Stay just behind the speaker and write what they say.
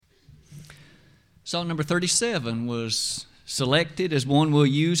Psalm number 37 was selected as one we'll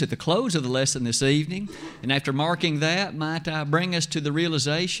use at the close of the lesson this evening. And after marking that, might I bring us to the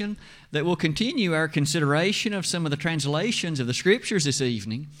realization that we'll continue our consideration of some of the translations of the Scriptures this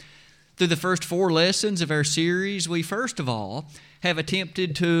evening. Through the first 4 lessons of our series, we first of all have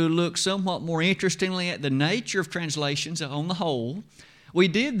attempted to look somewhat more interestingly at the nature of translations on the whole. We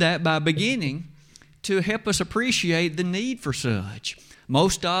did that by beginning to help us appreciate the need for such.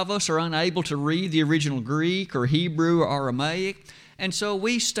 Most of us are unable to read the original Greek or Hebrew or Aramaic, and so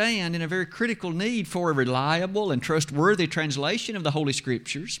we stand in a very critical need for a reliable and trustworthy translation of the Holy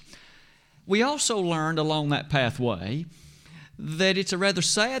Scriptures. We also learned along that pathway that it's a rather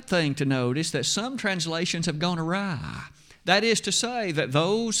sad thing to notice that some translations have gone awry. That is to say that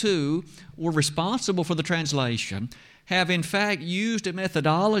those who were responsible for the translation have in fact used a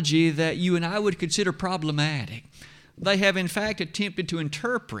methodology that you and I would consider problematic. They have in fact attempted to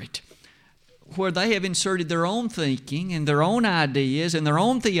interpret where they have inserted their own thinking and their own ideas and their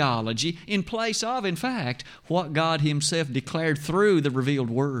own theology in place of, in fact, what God Himself declared through the revealed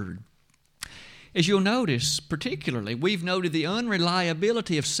Word. As you'll notice, particularly, we've noted the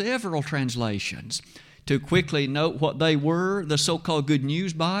unreliability of several translations. To quickly note what they were, the so-called Good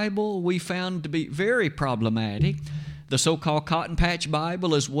News Bible we found to be very problematic. The so-called Cotton Patch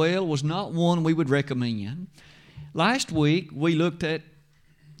Bible as well was not one we would recommend. Last week, we looked at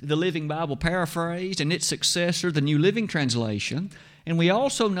the Living Bible Paraphrased and its successor, the New Living Translation, and we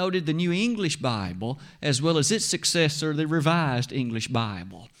also noted the New English Bible as well as its successor, the Revised English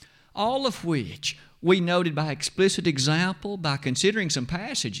Bible. All of which we noted by explicit example, by considering some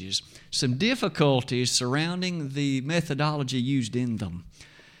passages, some difficulties surrounding the methodology used in them.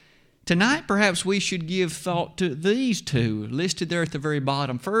 Tonight, perhaps we should give thought to these two, listed there at the very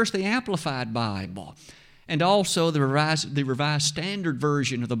bottom. First, the Amplified Bible, and also the Revised Standard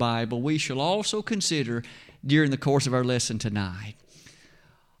Version of the Bible we shall also consider during the course of our lesson tonight.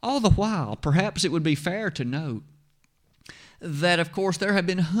 All the while, perhaps it would be fair to note that, of course, there have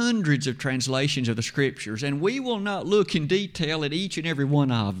been hundreds of translations of the Scriptures, and we will not look in detail at each and every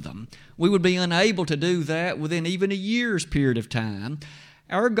one of them. We would be unable to do that within even a year's period of time.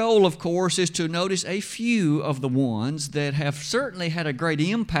 Our goal, of course, is to notice a few of the ones that have certainly had a great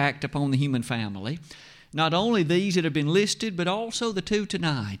impact upon the human family. Not only these that have been listed, but also the 2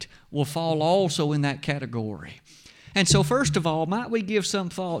 tonight will fall also in that category. And so, first of all, might we give some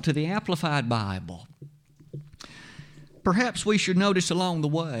thought to the Amplified Bible? Perhaps we should notice along the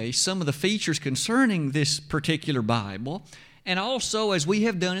way some of the features concerning this particular Bible, and also, as we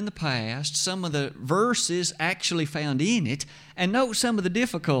have done in the past, some of the verses actually found in it, and note some of the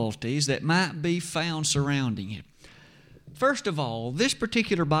difficulties that might be found surrounding it. First of all, this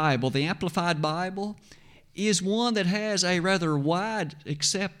particular Bible, the Amplified Bible, is one that has a rather wide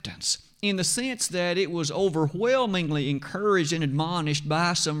acceptance in the sense that it was overwhelmingly encouraged and admonished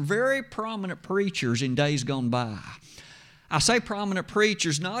by some very prominent preachers in days gone by. I say prominent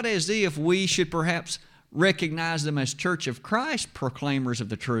preachers not as if we should perhaps recognize them as Church of Christ proclaimers of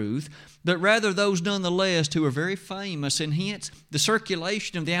the truth, but rather those nonetheless who are very famous, and hence the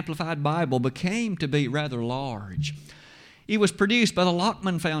circulation of the Amplified Bible became to be rather large. It was produced by the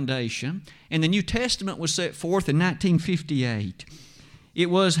Lockman Foundation, and the New Testament was set forth in 1958. It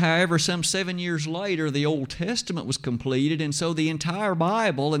was, however, some 7 years later, the Old Testament was completed, and so the entire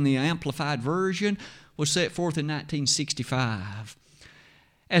Bible in the Amplified Version was set forth in 1965.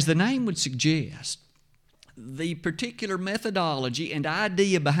 As the name would suggest, the particular methodology and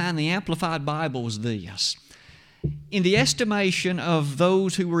idea behind the Amplified Bible was this. In the estimation of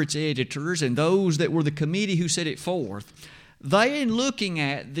those who were its editors and those that were the committee who set it forth, they, in looking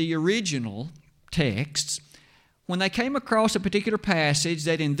at the original texts, when they came across a particular passage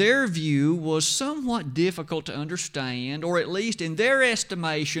that in their view was somewhat difficult to understand, or at least in their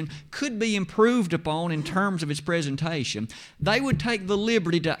estimation could be improved upon in terms of its presentation, they would take the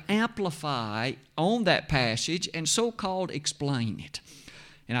liberty to amplify on that passage and so-called explain it.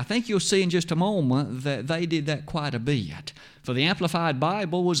 And I think you'll see in just a moment that they did that quite a bit. For the Amplified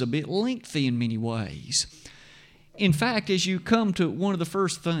Bible was a bit lengthy in many ways. In fact, as you come to one of the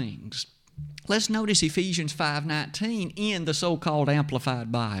first things, let's notice Ephesians 5:19 in the so-called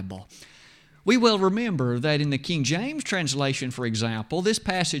Amplified Bible. We will remember that in the King James translation, for example, this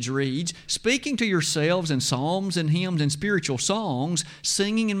passage reads, "Speaking to yourselves in psalms and hymns and spiritual songs,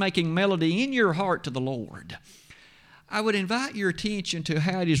 singing and making melody in your heart to the Lord." I would invite your attention to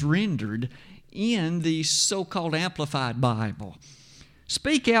how it is rendered in the so-called Amplified Bible.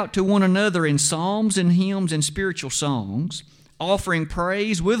 "Speak out to one another in psalms and hymns and spiritual songs, offering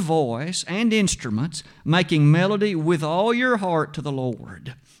praise with voice and instruments, making melody with all your heart to the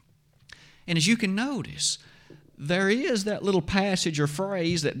Lord." And as you can notice, there is that little passage or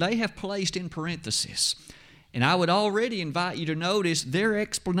phrase that they have placed in parenthesis. And I would already invite you to notice their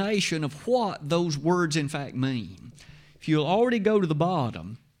explanation of what those words in fact mean. If you'll already go to the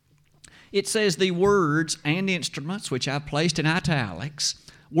bottom, it says the words and instruments, which I placed in italics,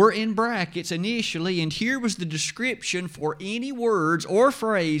 were in brackets initially, and here was the description for any words or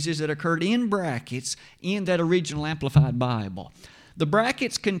phrases that occurred in brackets in that original Amplified Bible. The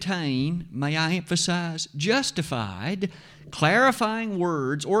brackets contain, may I emphasize, justified, clarifying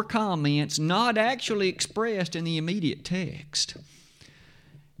words or comments not actually expressed in the immediate text.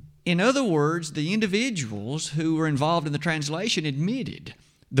 In other words, the individuals who were involved in the translation admitted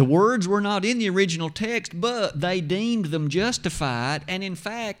the words were not in the original text, but they deemed them justified and, in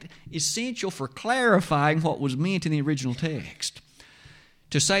fact, essential for clarifying what was meant in the original text.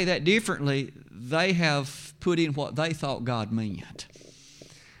 To say that differently, they have put in what they thought God meant.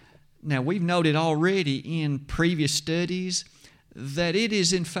 Now, we've noted already in previous studies that it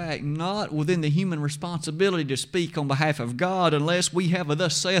is, in fact, not within the human responsibility to speak on behalf of God unless we have a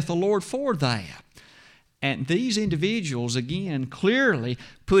 "Thus saith the Lord" for that. And these individuals, again, clearly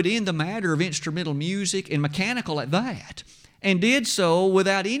put in the matter of instrumental music and mechanical at that, and did so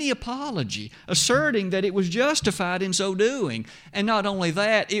without any apology, asserting that it was justified in so doing. And not only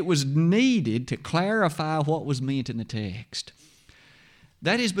that, it was needed to clarify what was meant in the text.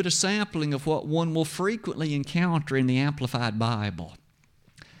 That is but a sampling of what one will frequently encounter in the Amplified Bible.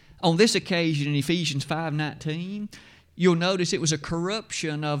 On this occasion in Ephesians 5:19, you'll notice it was a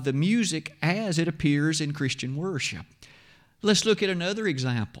corruption of the music as it appears in Christian worship. Let's look at another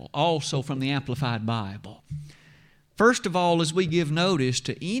example, also from the Amplified Bible. First of all, as we give notice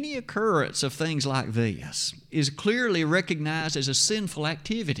to any occurrence of things like this, is clearly recognized as a sinful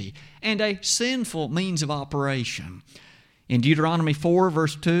activity and a sinful means of operation. In Deuteronomy 4,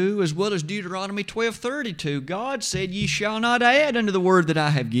 verse 2, as well as Deuteronomy 12:32, God said, "Ye shall not add unto the word that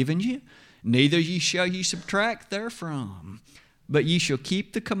I have given you, neither shall ye subtract therefrom, but ye shall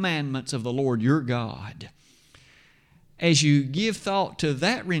keep the commandments of the Lord your God." As you give thought to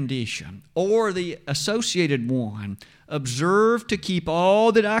that rendition or the associated one, observe to keep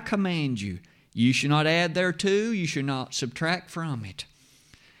all that I command you. You shall not add thereto, you shall not subtract from it.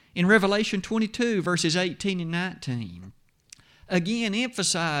 In Revelation 22, verses 18 and 19, again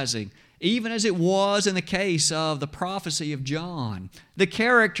emphasizing, even as it was in the case of the prophecy of John, the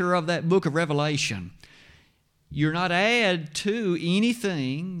character of that book of Revelation. You're not add to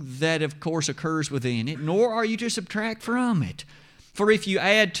anything that, of course, occurs within it, nor are you to subtract from it. For if you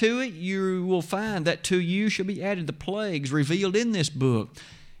add to it, you will find that to you shall be added the plagues revealed in this book.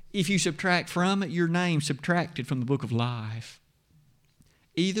 If you subtract from it, your name subtracted from the book of life.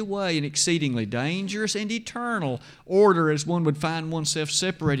 Either way, an exceedingly dangerous and eternal order as one would find oneself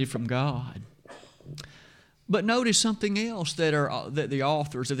separated from God. But notice something else that the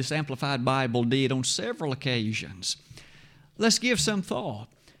authors of this Amplified Bible did on several occasions. Let's give some thought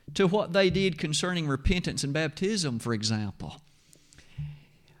to what they did concerning repentance and baptism, for example.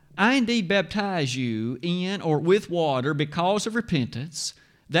 I indeed baptize you in or with water because of repentance,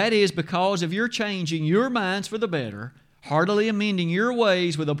 that is, because of your changing your minds for the better, heartily amending your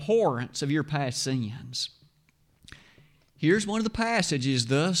ways with abhorrence of your past sins. Here's one of the passages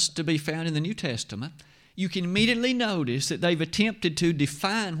thus to be found in the New Testament. You can immediately notice that they've attempted to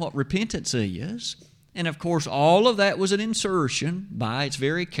define what repentance is, and of course all of that was an insertion by its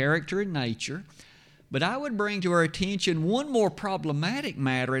very character and nature. But I would bring to our attention one more problematic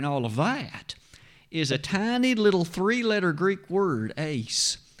matter in all of that, is a tiny little 3-letter Greek word,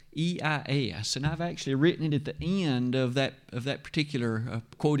 eis. E-I-S, and I've actually written it at the end of that particular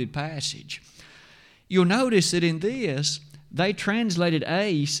quoted passage. You'll notice that in this, they translated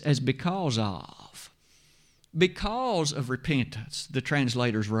eis as because of. Because of repentance, the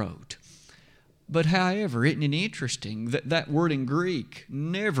translators wrote. But however, isn't it interesting that that word in Greek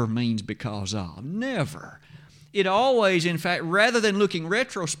never means because of? Never. It always, in fact, rather than looking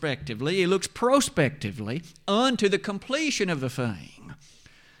retrospectively, it looks prospectively unto the completion of the thing.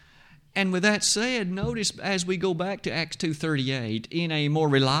 And with that said, notice as we go back to Acts 2:38, in a more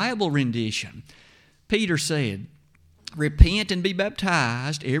reliable rendition, Peter said, "Repent and be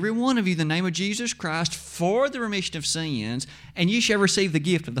baptized, every one of you, in the name of Jesus Christ, for the remission of sins, and ye shall receive the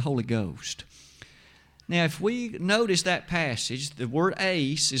gift of the Holy Ghost." Now, if we notice that passage, the word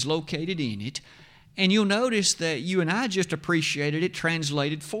eis is located in it, and you'll notice that you and I just appreciated it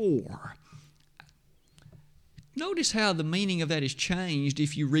translated for. Notice how the meaning of that is changed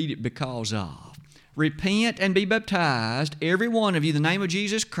if you read it because of. Repent and be baptized, every one of you, in the name of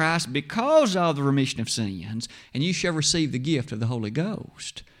Jesus Christ, because of the remission of sins, and you shall receive the gift of the Holy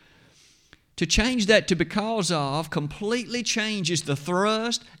Ghost. To change that to because of completely changes the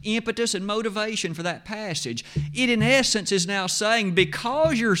thrust, impetus, and motivation for that passage. It, in essence, is now saying,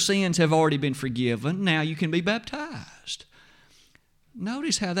 because your sins have already been forgiven, now you can be baptized.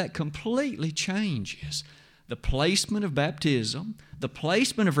 Notice how that completely changes the placement of baptism, the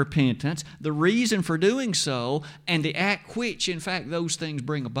placement of repentance, the reason for doing so, and the act which, in fact, those things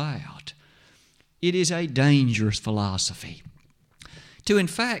bring about. It is a dangerous philosophy to, in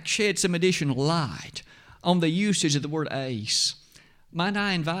fact, shed some additional light on the usage of the word eis. Might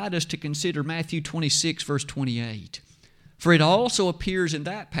I invite us to consider Matthew 26, verse 28? For it also appears in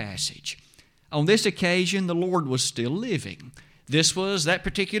that passage. On this occasion, the Lord was still living. This was that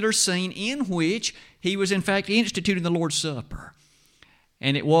particular scene in which He was, in fact, instituting the Lord's Supper.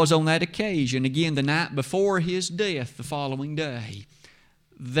 And it was on that occasion, again, the night before His death the following day,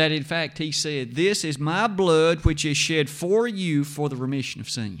 that in fact He said, "This is my blood which is shed for you for the remission of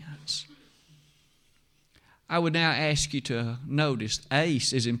sins." I would now ask you to notice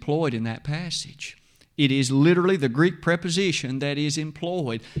eis is employed in that passage. It is literally the Greek preposition that is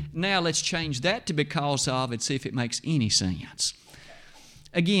employed. Now let's change that to because of and see if it makes any sense.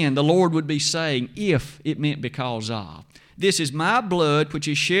 Again, the Lord would be saying, if it meant because of, "This is my blood which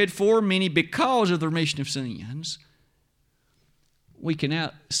is shed for many because of the remission of sins." We can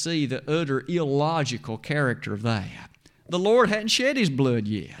now see the utter illogical character of that. The Lord hadn't shed His blood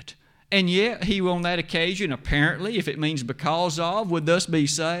yet. And yet He, on that occasion, apparently, if it means because of, would thus be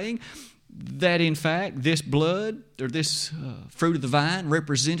saying that, in fact, this blood, or this fruit of the vine,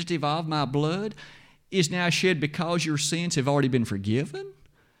 representative of my blood, is now shed because your sins have already been forgiven?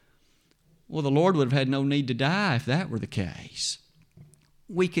 Well, the Lord would have had no need to die if that were the case.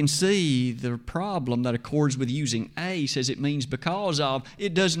 We can see the problem that accords with using eis as it means because of.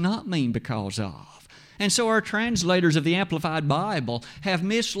 It does not mean because of. And so our translators of the Amplified Bible have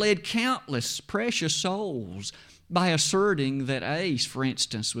misled countless precious souls by asserting that eis, for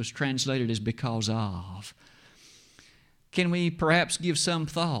instance, was translated as because of. Can we perhaps give some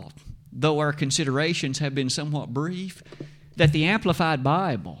thought, though our considerations have been somewhat brief, that the Amplified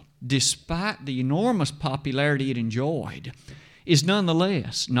Bible, despite the enormous popularity it enjoyed, is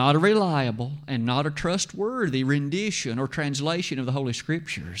nonetheless not a reliable and not a trustworthy rendition or translation of the Holy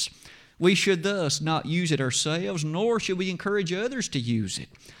Scriptures. We should thus not use it ourselves, nor should we encourage others to use it,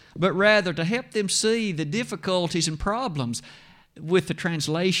 but rather to help them see the difficulties and problems with the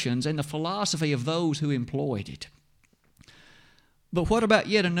translations and the philosophy of those who employed it. But what about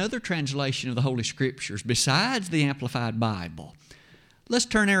yet another translation of the Holy Scriptures besides the Amplified Bible? Let's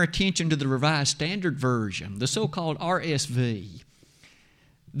turn our attention to the Revised Standard Version, the so-called RSV.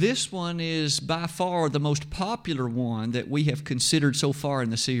 This one is by far the most popular one that we have considered so far in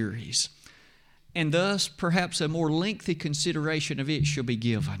the series, and thus perhaps a more lengthy consideration of it shall be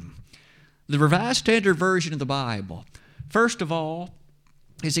given. The Revised Standard Version of the Bible, first of all,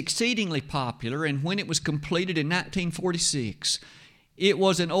 is exceedingly popular, and when it was completed in 1946, it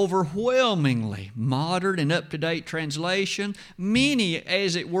was an overwhelmingly modern and up-to-date translation. Many,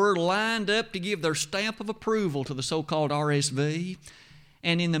 as it were, lined up to give their stamp of approval to the so-called RSV.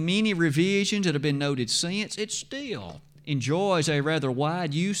 And in the many revisions that have been noted since, it still enjoys a rather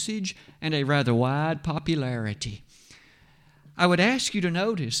wide usage and a rather wide popularity. I would ask you to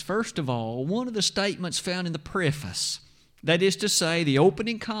notice, first of all, one of the statements found in the preface, that is to say, the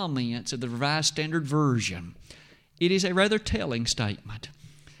opening comments of the Revised Standard Version. It is a rather telling statement.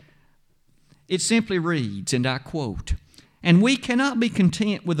 It simply reads, and I quote, "And we cannot be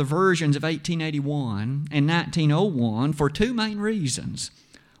content with the versions of 1881 and 1901 for two main reasons.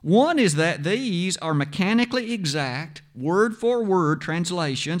 One is that these are mechanically exact, word-for-word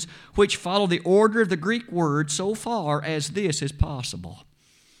translations which follow the order of the Greek word so far as this is possible."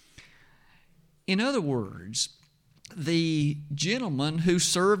 In other words, the gentleman who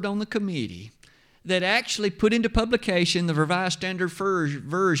served on the committee that actually put into publication the Revised Standard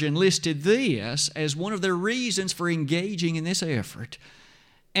Version listed this as one of their reasons for engaging in this effort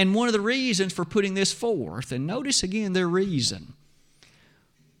and one of the reasons for putting this forth. And notice again their reason.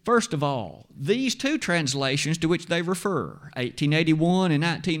 First of all, these two translations to which they refer, 1881 and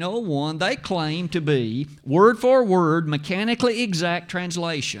 1901, they claim to be word-for-word, mechanically exact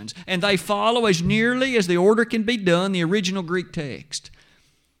translations, and they follow as nearly as the order can be done the original Greek text.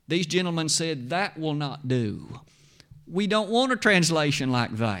 These gentlemen said that will not do. We don't want a translation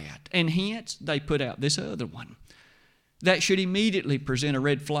like that, and hence they put out this other one. That should immediately present a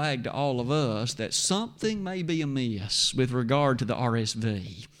red flag to all of us that something may be amiss with regard to the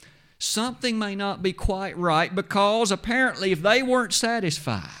RSV. Something may not be quite right because apparently if they weren't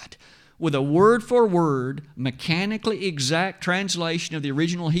satisfied with a word-for-word, mechanically exact translation of the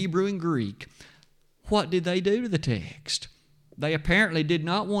original Hebrew and Greek, what did they do to the text? They apparently did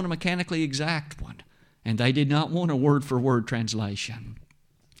not want a mechanically exact one, and they did not want a word-for-word translation.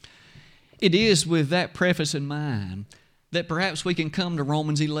 It is with that preface in mind that perhaps we can come to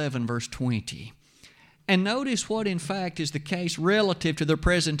Romans 11, verse 20. And notice what, in fact, is the case relative to their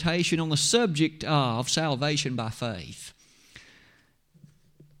presentation on the subject of salvation by faith.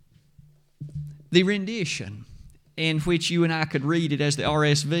 The rendition, in which you and I could read it as the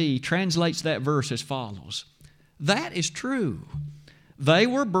RSV, translates that verse as follows. That is true. They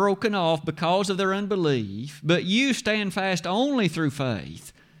were broken off because of their unbelief, but you stand fast only through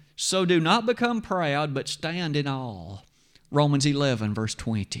faith. So do not become proud, but stand in awe. Romans 11, verse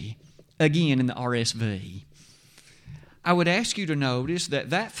 20. Again in the RSV. I would ask you to notice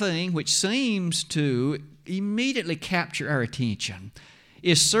that thing which seems to immediately capture our attention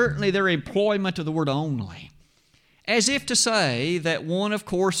is certainly their employment of the word only. As if to say that one, of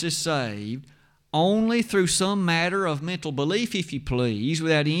course, is saved only through some matter of mental belief, if you please,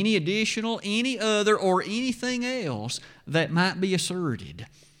 without any additional, any other, or anything else that might be asserted.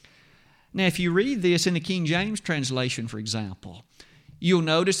 Now, if you read this in the King James translation, for example, you'll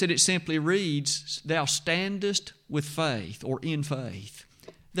notice that it simply reads, "Thou standest with faith," or in faith.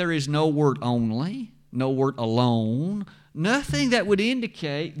 There is no word only, no word alone, nothing that would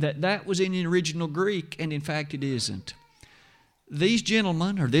indicate that was in the original Greek, and in fact it isn't. These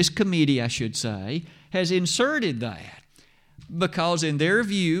gentlemen, or this committee I should say, has inserted that because in their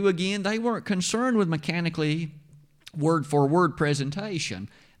view, again, they weren't concerned with mechanically word-for-word presentation.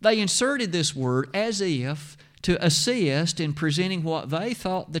 They inserted this word as if to assist in presenting what they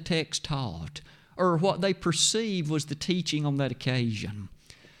thought the text taught, or what they perceived was the teaching on that occasion.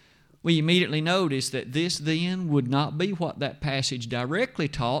 We immediately notice that this then would not be what that passage directly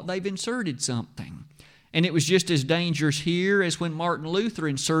taught. They've inserted something. And it was just as dangerous here as when Martin Luther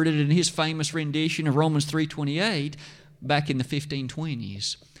inserted in his famous rendition of Romans 3:28 back in the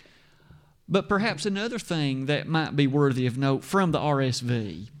 1520s. But perhaps another thing that might be worthy of note from the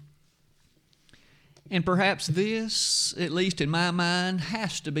RSV, and perhaps this, at least in my mind,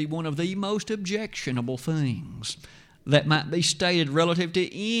 has to be one of the most objectionable things that might be stated relative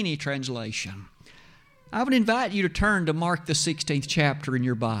to any translation. I would invite you to turn to Mark the 16th chapter in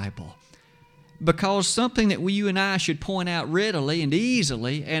your Bible, because something that you and I should point out readily and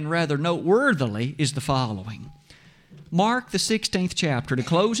easily and rather noteworthily is the following. Mark the 16th chapter, the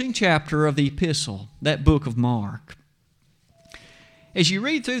closing chapter of the epistle, that book of Mark. As you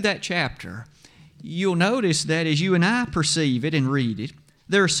read through that chapter, you'll notice that as you and I perceive it and read it,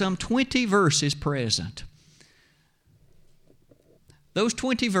 there are some 20 verses present. Those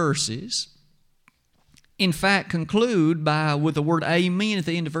 20 verses, in fact, conclude with the word amen at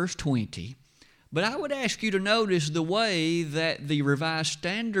the end of verse 20. But I would ask you to notice the way that the Revised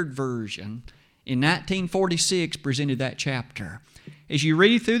Standard Version in 1946 presented that chapter. As you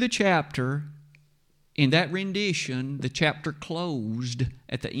read through the chapter, in that rendition, the chapter closed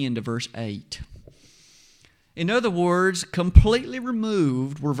at the end of verse 8. In other words, completely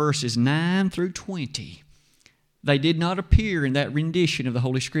removed were verses 9 through 20. They did not appear in that rendition of the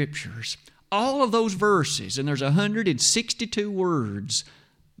Holy Scriptures. All of those verses, and there's 162 words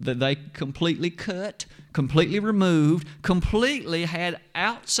that they completely cut, completely removed, completely had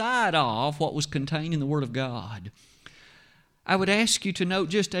outside of what was contained in the Word of God. I would ask you to note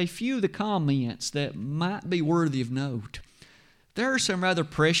just a few of the comments that might be worthy of note. There are some rather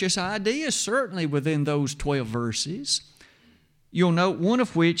precious ideas certainly within those 12 verses. You'll note one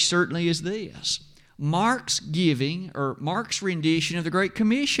of which certainly is this. Mark's rendition of the Great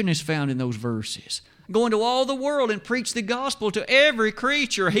Commission is found in those verses. Go into all the world and preach the gospel to every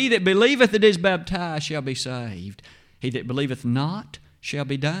creature. He that believeth and is baptized shall be saved. He that believeth not shall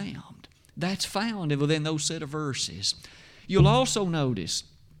be damned. That's found within those set of verses. You'll also notice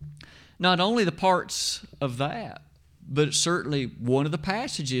not only the parts of that, but certainly one of the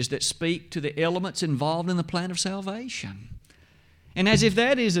passages that speak to the elements involved in the plan of salvation. And as if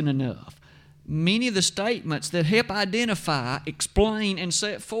that isn't enough, many of the statements that help identify, explain, and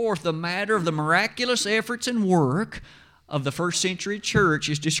set forth the matter of the miraculous efforts and work of the first century church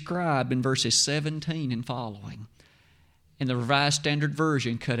is described in verses 17 and following. And the Revised Standard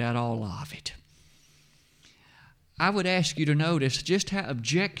Version cut out all of it. I would ask you to notice just how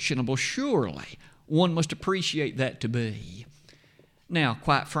objectionable, surely, one must appreciate that to be. Now,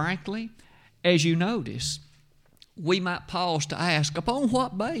 quite frankly, as you notice, we might pause to ask, upon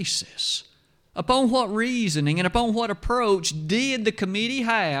what basis Upon what reasoning and upon what approach did the committee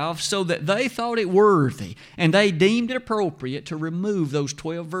have so that they thought it worthy and they deemed it appropriate to remove those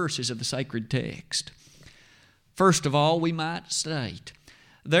 12 verses of the sacred text? First of all, we might state,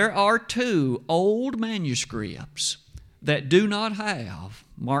 there are 2 old manuscripts that do not have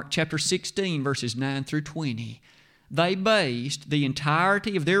Mark chapter 16, verses 9 through 20. They based the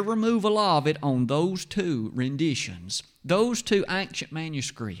entirety of their removal of it on those 2 renditions, those 2 ancient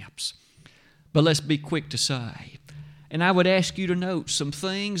manuscripts. But let's be quick to say, and I would ask you to note some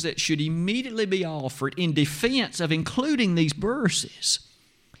things that should immediately be offered in defense of including these verses.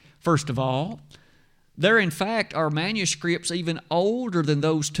 First of all, there in fact are manuscripts even older than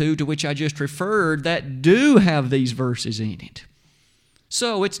those 2 to which I just referred that do have these verses in it.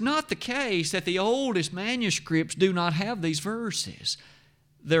 So it's not the case that the oldest manuscripts do not have these verses.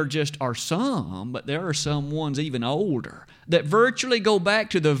 There just are some, but there are some ones even older that virtually go back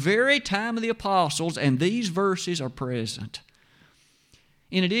to the very time of the apostles, and these verses are present.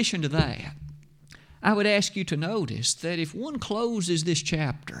 In addition to that, I would ask you to notice that if one closes this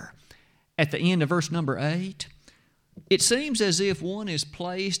chapter at the end of verse number 8, it seems as if one is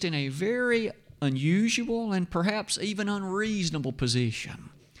placed in a very unusual and perhaps even unreasonable position.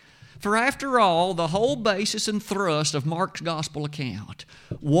 For after all, the whole basis and thrust of Mark's gospel account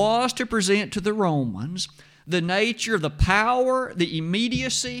was to present to the Romans the nature, the power, the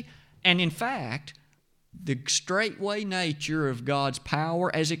immediacy, and in fact, the straightway nature of God's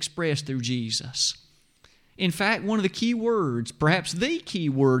power as expressed through Jesus. In fact, one of the key words, perhaps the key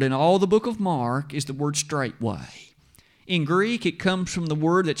word in all the book of Mark, is the word straightway. In Greek, it comes from the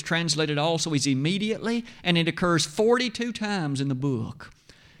word that's translated also as immediately, and it occurs 42 times in the book.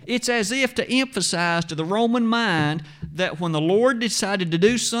 It's as if to emphasize to the Roman mind that when the Lord decided to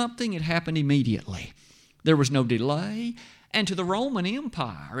do something, it happened immediately. There was no delay. And to the Roman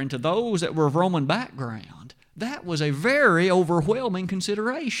Empire and to those that were of Roman background, that was a very overwhelming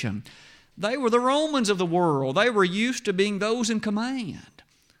consideration. They were the Romans of the world. They were used to being those in command.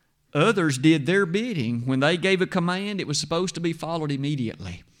 Others did their bidding. When they gave a command, it was supposed to be followed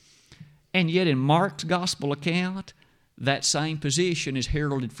immediately. And yet in Mark's gospel account, that same position is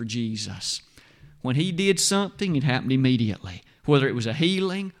heralded for Jesus. When He did something, it happened immediately. Whether it was a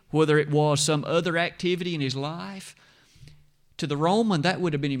healing, whether it was some other activity in His life, to the Roman, that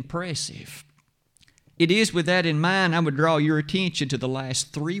would have been impressive. It is with that in mind I would draw your attention to the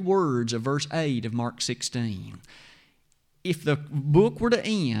last 3 words of verse 8 of Mark 16. If the book were to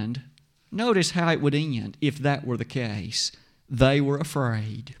end, notice how it would end if that were the case. They were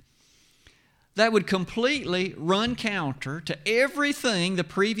afraid. That would completely run counter to everything the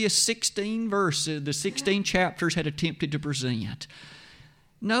previous 16 verses, the 16 chapters had attempted to present.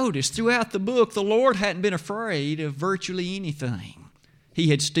 Notice, throughout the book, the Lord hadn't been afraid of virtually anything. He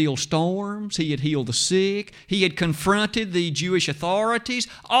had stilled storms. He had healed the sick. He had confronted the Jewish authorities,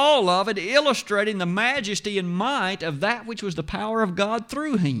 all of it illustrating the majesty and might of that which was the power of God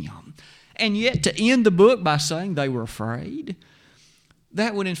through Him. And yet to end the book by saying they were afraid,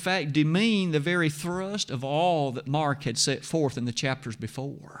 that would in fact demean the very thrust of all that Mark had set forth in the chapters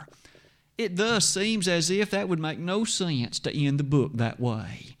before. It thus seems as if that would make no sense to end the book that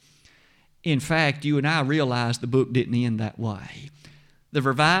way. In fact, you and I realize the book didn't end that way. The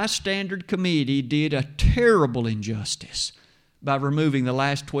Revised Standard Committee did a terrible injustice by removing the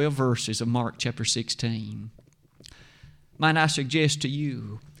last 12 verses of Mark chapter 16. Might I suggest to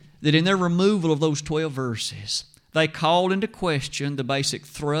you that in their removal of those 12 verses, they called into question the basic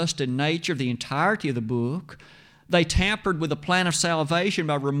thrust and nature of the entirety of the book. They tampered with the plan of salvation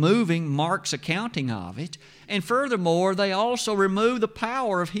by removing Mark's accounting of it. And furthermore, they also removed the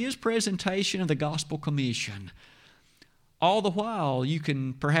power of his presentation of the gospel commission. All the while, you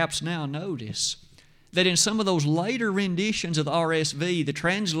can perhaps now notice that in some of those later renditions of the RSV, the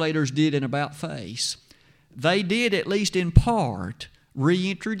translators did an about-face. They did, at least in part,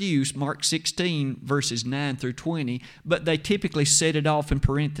 reintroduce Mark 16, verses 9 through 20, but they typically set it off in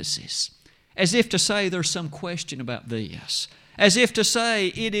parentheses, as if to say there's some question about this, as if to say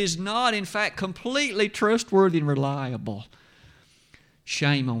it is not, in fact, completely trustworthy and reliable.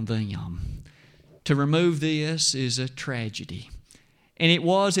 Shame on them. To remove this is a tragedy. And it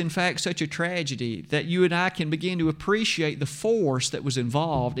was, in fact, such a tragedy that you and I can begin to appreciate the force that was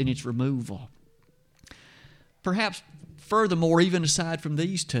involved in its removal. Perhaps, furthermore, even aside from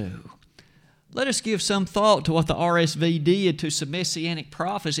these 2, let us give some thought to what the RSV did to some messianic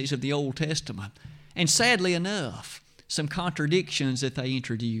prophecies of the Old Testament, and sadly enough, some contradictions that they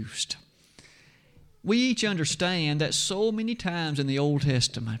introduced. We each understand that so many times in the Old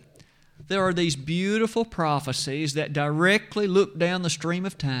Testament, there are these beautiful prophecies that directly look down the stream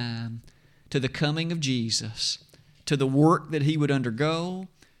of time to the coming of Jesus, to the work that He would undergo,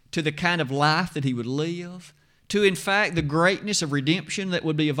 to the kind of life that He would live, to, in fact, the greatness of redemption that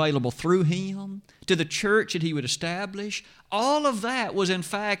would be available through Him, to the church that He would establish. All of that was, in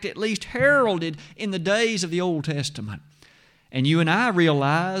fact, at least heralded in the days of the Old Testament. And you and I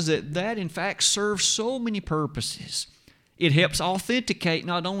realize that, in fact, serves so many purposes. It helps authenticate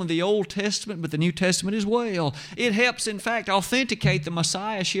not only the Old Testament, but the New Testament as well. It helps, in fact, authenticate the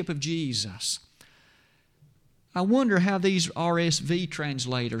Messiahship of Jesus. I wonder how these RSV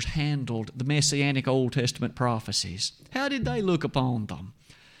translators handled the Messianic Old Testament prophecies. How did they look upon them?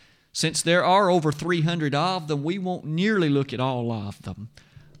 Since there are over 300 of them, we won't nearly look at all of them.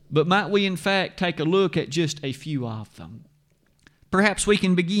 But might we, in fact, take a look at just a few of them? Perhaps we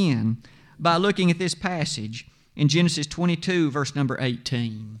can begin by looking at this passage in Genesis 22, verse number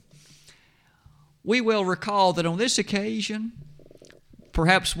 18. We will recall that on this occasion,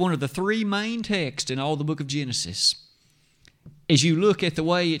 perhaps one of the three main texts in all the book of Genesis, as you look at the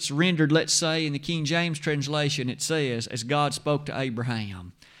way it's rendered, let's say in the King James translation, it says, as God spoke to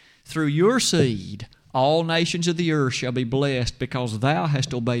Abraham, through your seed all nations of the earth shall be blessed because thou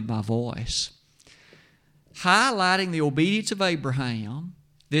hast obeyed my voice. Highlighting the obedience of Abraham,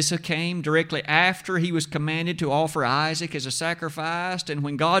 this came directly after he was commanded to offer Isaac as a sacrifice, and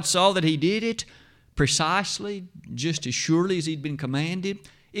when God saw that he did it precisely, just as surely as he'd been commanded,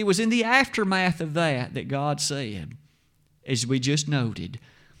 it was in the aftermath of that God said, as we just noted,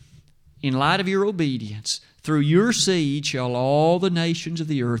 in light of your obedience, through your seed shall all the nations of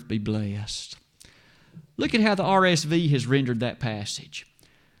the earth be blessed. Look at how the RSV has rendered that passage.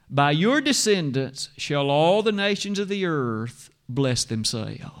 By your descendants shall all the nations of the earth bless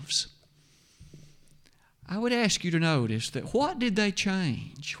themselves. I would ask you to notice that what did they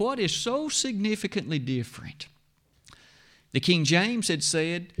change? What is so significantly different? The King James had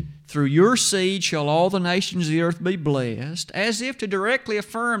said, through your seed shall all the nations of the earth be blessed, as if to directly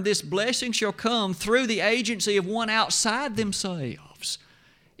affirm this blessing shall come through the agency of one outside themselves.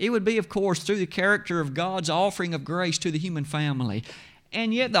 It would be, of course, through the character of God's offering of grace to the human family.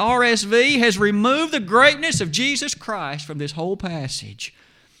 And yet the RSV has removed the greatness of Jesus Christ from this whole passage.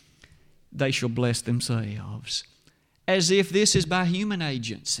 They shall bless themselves. As if this is by human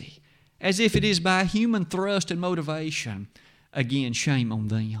agency. As if it is by human thrust and motivation. Again, shame on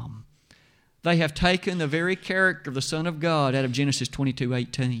them. They have taken the very character of the Son of God out of Genesis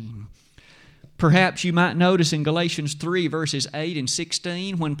 22:18. Perhaps you might notice in Galatians 3 verses 8 and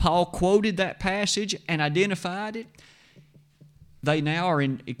 16 when Paul quoted that passage and identified it, they now are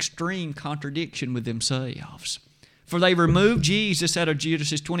in extreme contradiction with themselves. For they removed Jesus out of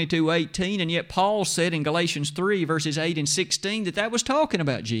Genesis 22:18, and yet Paul said in Galatians 3 verses 8 and 16 that was talking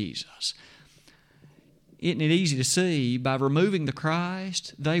about Jesus. Isn't it easy to see, by removing the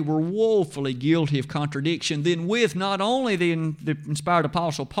Christ, they were woefully guilty of contradiction, then with not only the inspired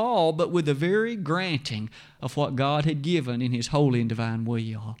Apostle Paul, but with the very granting of what God had given in His holy and divine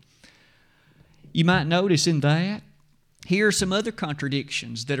will. You might notice in that, here are some other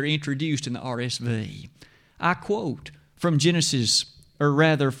contradictions that are introduced in the RSV. I quote from Genesis, or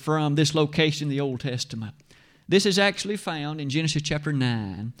rather from this location in the Old Testament. This is actually found in Genesis chapter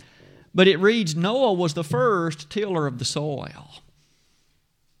 9. But it reads, Noah was the first tiller of the soil.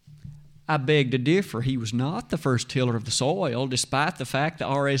 I beg to differ. He was not the first tiller of the soil, despite the fact the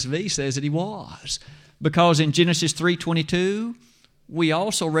RSV says that he was. Because in Genesis 3:22, we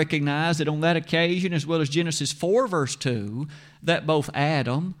also recognize that on that occasion, as well as Genesis 4 verse 2, that both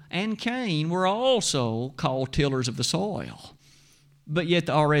Adam and Cain were also called tillers of the soil. But yet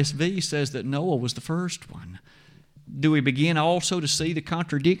the RSV says that Noah was the first one. Do we begin also to see the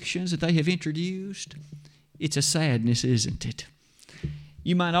contradictions that they have introduced? It's a sadness, isn't it?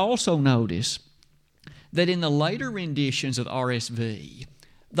 You might also notice that in the later renditions of the RSV,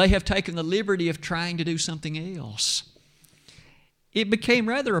 they have taken the liberty of trying to do something else. It became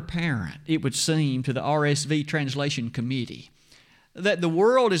rather apparent, it would seem, to the RSV Translation Committee that the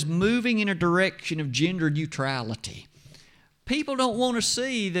world is moving in a direction of gender neutrality. People don't want to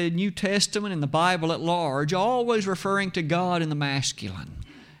see the New Testament and the Bible at large always referring to God in the masculine,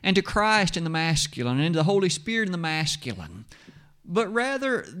 and to Christ in the masculine, and to the Holy Spirit in the masculine. But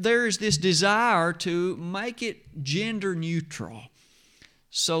rather, there is this desire to make it gender neutral,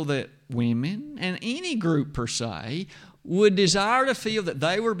 so that women, and any group per se, would desire to feel that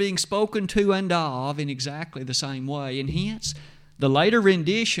they were being spoken to and of in exactly the same way. And hence, the later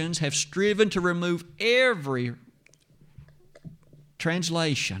renditions have striven to remove every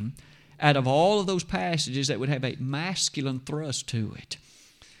translation out of all of those passages that would have a masculine thrust to it.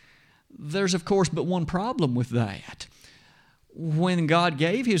 There's, of course, but one problem with that. when God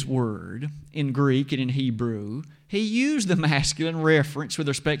gave His Word in Greek and in Hebrew, He used the masculine reference with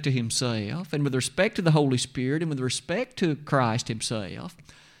respect to Himself and with respect to the Holy Spirit and with respect to Christ Himself.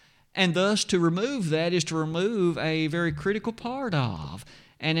 And thus to remove that is to remove a very critical part of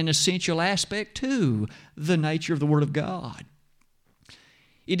and an essential aspect to the nature of the Word of God.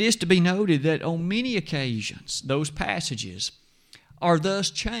 It is to be noted that on many occasions, those passages are thus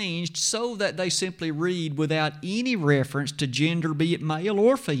changed so that they simply read without any reference to gender, be it male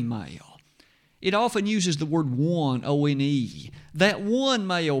or female. It often uses the word one, O-N-E. That one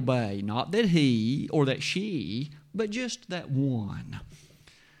may obey, not that he or that she, but just that one.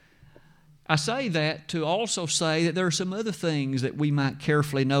 I say that to also say that there are some other things that we might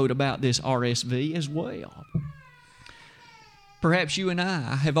carefully note about this RSV as well. Perhaps you and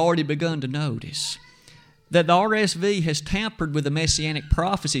I have already begun to notice that the RSV has tampered with the messianic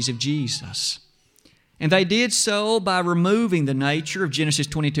prophecies of Jesus. And they did so by removing the nature of Genesis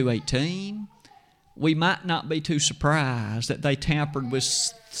 22:18. We might not be too surprised that they tampered with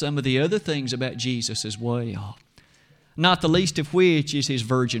some of the other things about Jesus as well, not the least of which is His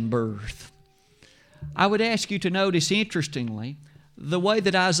virgin birth. I would ask you to notice, interestingly, the way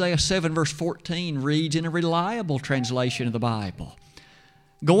that Isaiah 7 verse 14 reads in a reliable translation of the Bible.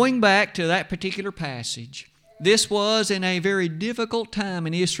 Going back to that particular passage, this was in a very difficult time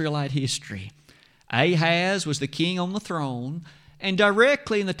in Israelite history. Ahaz was the king on the throne, and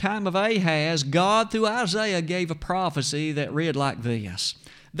directly in the time of Ahaz, God through Isaiah gave a prophecy that read like this: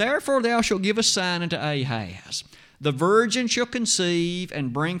 Therefore thou shalt give a sign unto Ahaz. The virgin shall conceive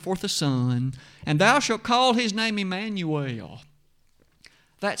and bring forth a son, and thou shalt call his name Emmanuel.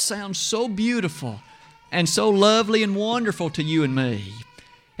 That sounds so beautiful and so lovely and wonderful to you and me,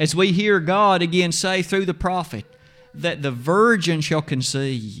 as we hear God again say through the prophet that the virgin shall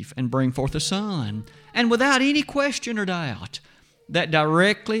conceive and bring forth a son. And without any question or doubt, that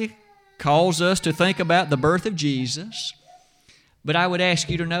directly calls us to think about the birth of Jesus. But I would ask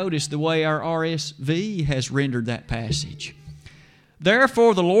you to notice the way our RSV has rendered that passage.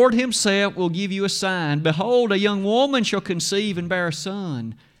 Therefore the Lord Himself will give you a sign. Behold, a young woman shall conceive and bear a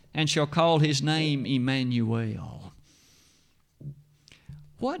son, and shall call his name Emmanuel.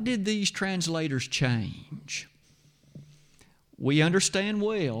 What did these translators change? We understand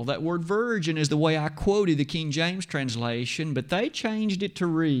well that word virgin is the way I quoted the King James translation, but they changed it to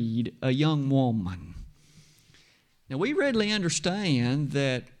read a young woman. Now we readily understand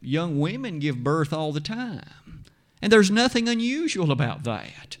that young women give birth all the time, and there's nothing unusual about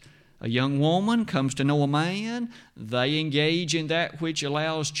that. A young woman comes to know a man, they engage in that which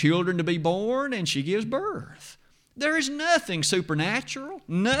allows children to be born, and she gives birth. There is nothing supernatural,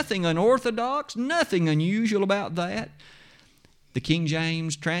 nothing unorthodox, nothing unusual about that. The King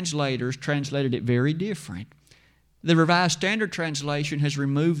James translators translated it very different. The Revised Standard Translation has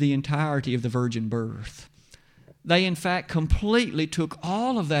removed the entirety of the virgin birth. They, in fact, completely took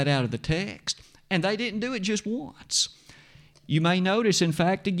all of that out of the text, and they didn't do it just once. You may notice, in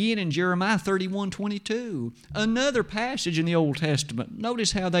fact, again in Jeremiah 31:22, another passage in the Old Testament.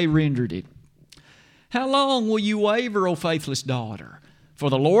 Notice how they rendered it. How long will you waver, O faithless daughter? For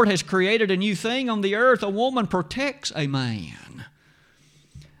the Lord has created a new thing on the earth. A woman protects a man.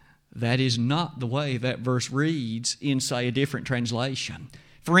 That is not the way that verse reads in, say, a different translation.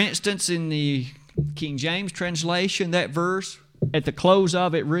 For instance, in the King James translation, that verse, at the close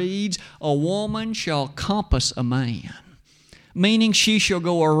of it reads, a woman shall compass a man, meaning she shall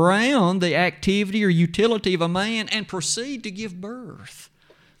go around the activity or utility of a man and proceed to give birth.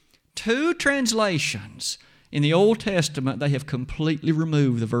 Two translations in the Old Testament, they have completely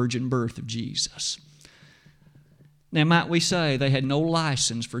removed the virgin birth of Jesus. Now, might we say they had no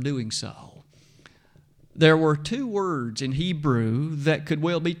license for doing so? There were two words in Hebrew that could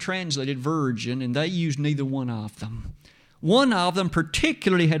well be translated virgin, and they used neither one of them. One of them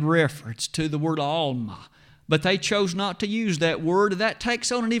particularly had reference to the word alma, but they chose not to use that word. That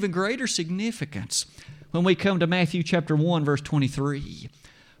takes on an even greater significance when we come to Matthew chapter 1, verse 23.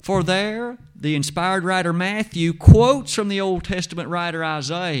 For there, the inspired writer Matthew quotes from the Old Testament writer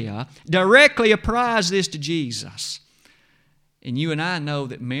Isaiah, directly apprised this to Jesus. And you and I know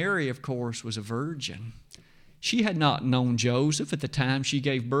that Mary, of course, was a virgin. She had not known Joseph at the time she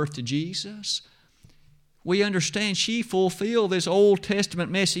gave birth to Jesus. We understand she fulfilled this Old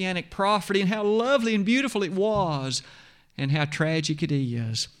Testament messianic prophecy, and how lovely and beautiful it was, and how tragic it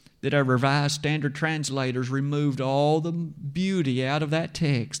is that our Revised Standard translators removed all the beauty out of that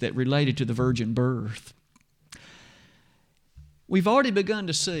text that related to the virgin birth. We've already begun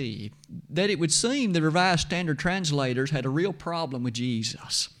to see that it would seem the Revised Standard translators had a real problem with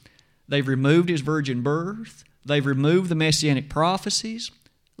Jesus. They've removed His virgin birth, They've removed the messianic prophecies.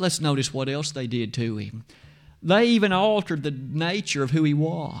 Let's notice what else they did to him. They even altered the nature of who he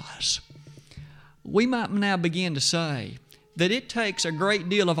was. We might now begin to say that it takes a great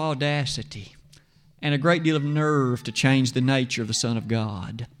deal of audacity and a great deal of nerve to change the nature of the Son of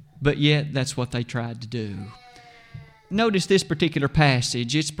God. But yet, that's what they tried to do. Notice this particular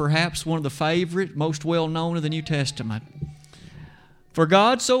passage. It's perhaps one of the favorite, most well-known of the New Testament. For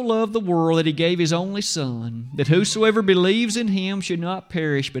God so loved the world that He gave His only Son, that whosoever believes in Him should not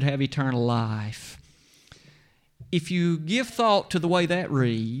perish but have eternal life. If you give thought to the way that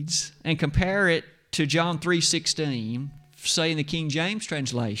reads and compare it to John 3:16, say in the King James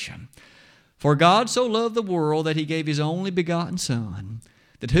translation, For God so loved the world that He gave His only begotten Son,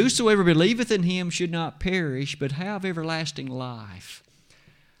 that whosoever believeth in Him should not perish but have everlasting life.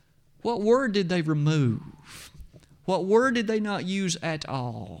 What word did they remove? What word did they not use at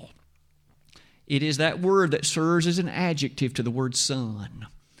all? It is that word that serves as an adjective to the word Son.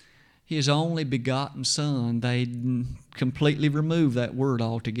 His only begotten Son. They completely removed that word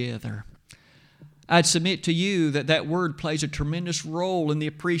altogether. I'd submit to you that that word plays a tremendous role in the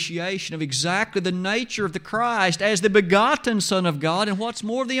appreciation of exactly the nature of the Christ as the begotten Son of God, and what's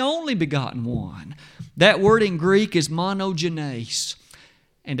more, the only begotten one. That word in Greek is monogenes,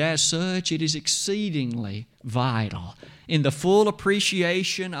 and as such it is exceedingly vital in the full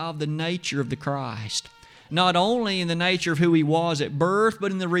appreciation of the nature of the Christ. Not only in the nature of who He was at birth,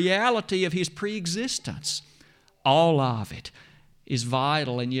 but in the reality of His preexistence. All of it is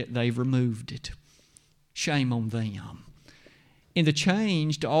vital, and yet they've removed it. Shame on them. In the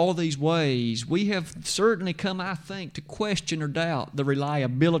change to all these ways, we have certainly come, I think, to question or doubt the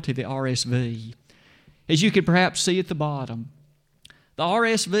reliability of the RSV. As you can perhaps see at the bottom, the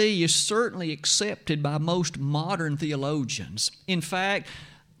RSV is certainly accepted by most modern theologians. In fact,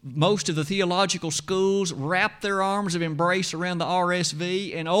 most of the theological schools wrap their arms of embrace around the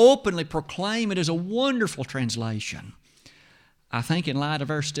RSV and openly proclaim it as a wonderful translation. I think in light of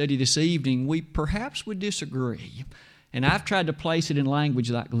our study this evening, we perhaps would disagree. And I've tried to place it in language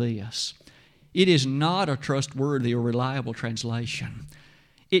like this. It is not a trustworthy or reliable translation.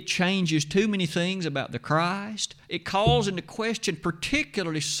 It changes too many things about the Christ. It calls into question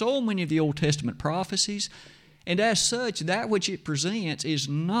particularly so many of the Old Testament prophecies. And as such, that which it presents is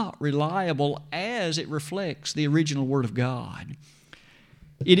not reliable as it reflects the original Word of God.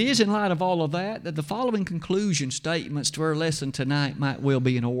 It is in light of all of that the following conclusion statements to our lesson tonight might well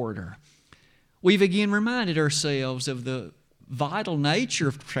be in order. We've again reminded ourselves of the vital nature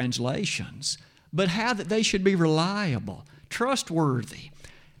of translations, but how that they should be reliable, trustworthy.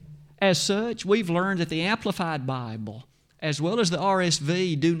 As such, we've learned that the Amplified Bible, as well as the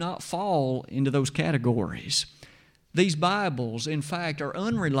RSV, do not fall into those categories. These Bibles, in fact, are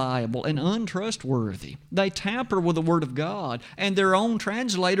unreliable and untrustworthy. They tamper with the Word of God, and their own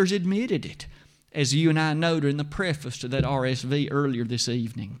translators admitted it, as you and I noted in the preface to that RSV earlier this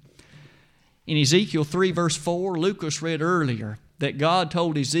evening. In Ezekiel 3, verse 4, Lucas read earlier that God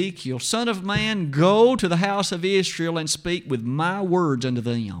told Ezekiel, Son of man, go to the house of Israel and speak with my words unto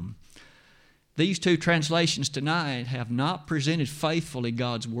them. These two translations tonight have not presented faithfully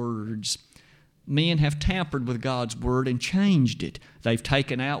God's words. Men have tampered with God's Word and changed it. They've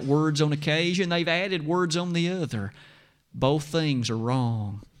taken out words on occasion. They've added words on the other. Both things are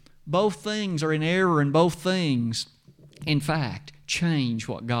wrong. Both things are in error, and both things, in fact, change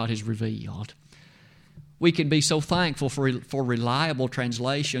what God has revealed. We can be so thankful for reliable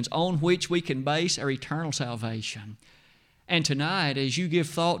translations on which we can base our eternal salvation. And tonight, as you give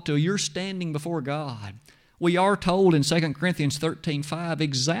thought to your standing before God, we are told in 2 Corinthians 13:5,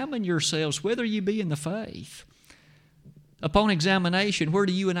 examine yourselves whether you be in the faith. Upon examination, where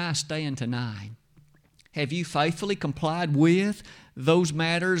do you and I stand tonight? Have you faithfully complied with those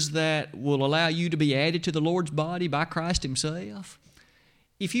matters that will allow you to be added to the Lord's body by Christ Himself?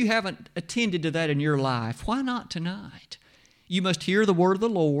 If you haven't attended to that in your life, why not tonight? You must hear the word of the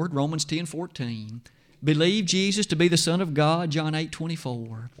Lord, Romans 10:14. Believe Jesus to be the Son of God, John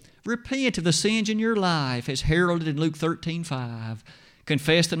 8:24. Repent of the sins in your life as heralded in Luke 13:5.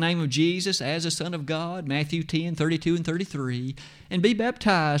 Confess the name of Jesus as the Son of God, Matthew 10:32 and 33. And be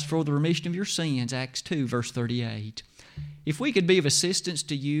baptized for the remission of your sins, Acts 2, verse 38. If we could be of assistance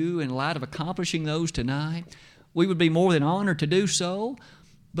to you in light of accomplishing those tonight, we would be more than honored to do so.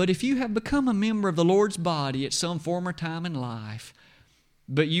 But if you have become a member of the Lord's body at some former time in life,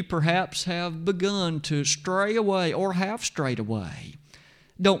 but you perhaps have begun to stray away or have strayed away,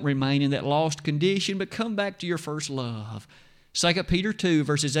 don't remain in that lost condition, but come back to your first love. 2 Peter 2,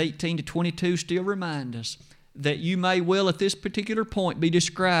 verses 18 to 22 still remind us that you may well at this particular point be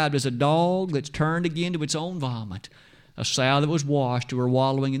described as a dog that's turned again to its own vomit, a sow that was washed or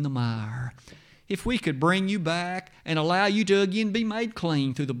wallowing in the mire. If we could bring you back and allow you to again be made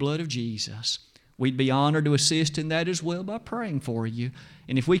clean through the blood of Jesus, we'd be honored to assist in that as well by praying for you.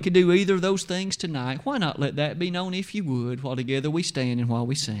 And if we could do either of those things tonight, why not let that be known if you would, while together we stand and while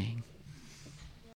we sing.